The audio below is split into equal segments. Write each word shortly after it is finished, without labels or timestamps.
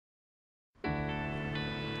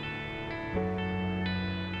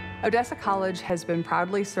Odessa College has been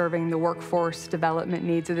proudly serving the workforce development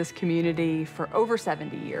needs of this community for over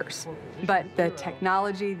 70 years. But the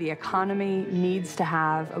technology, the economy needs to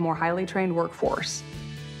have a more highly trained workforce.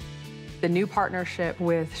 The new partnership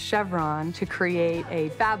with Chevron to create a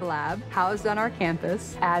Fab Lab housed on our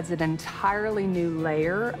campus adds an entirely new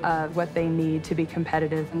layer of what they need to be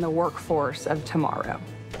competitive in the workforce of tomorrow.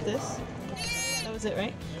 This? That was it,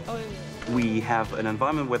 right? Oh, wait. We have an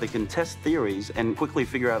environment where they can test theories and quickly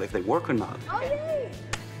figure out if they work or not. Oh, yay!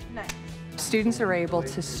 Nice. Students are able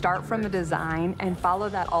to start from a design and follow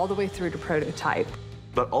that all the way through to prototype.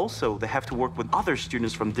 But also, they have to work with other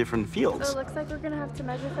students from different fields. So it looks like we're going to have to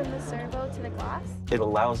measure from the servo to the glass? It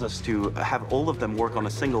allows us to have all of them work on a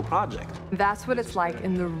single project. That's what it's like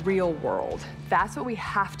in the real world. That's what we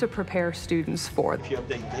have to prepare students for. If you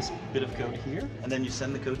update this bit of code here, and then you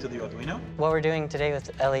send the code to the Arduino. What we're doing today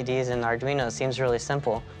with LEDs and Arduino seems really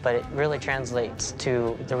simple, but it really translates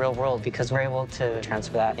to the real world because we're able to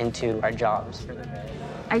transfer that into our jobs.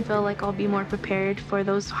 I feel like I'll be more prepared for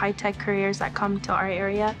those high-tech careers that come to our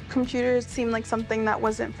area. Computers seemed like something that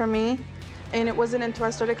wasn't for me, and it wasn't until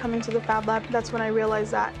I started coming to the Fab Lab that's when I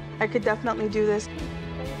realized that I could definitely do this.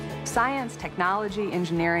 Science, technology,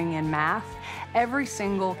 engineering, and math, every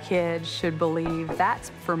single kid should believe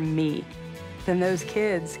that's for me. Then those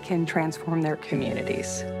kids can transform their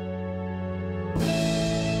communities.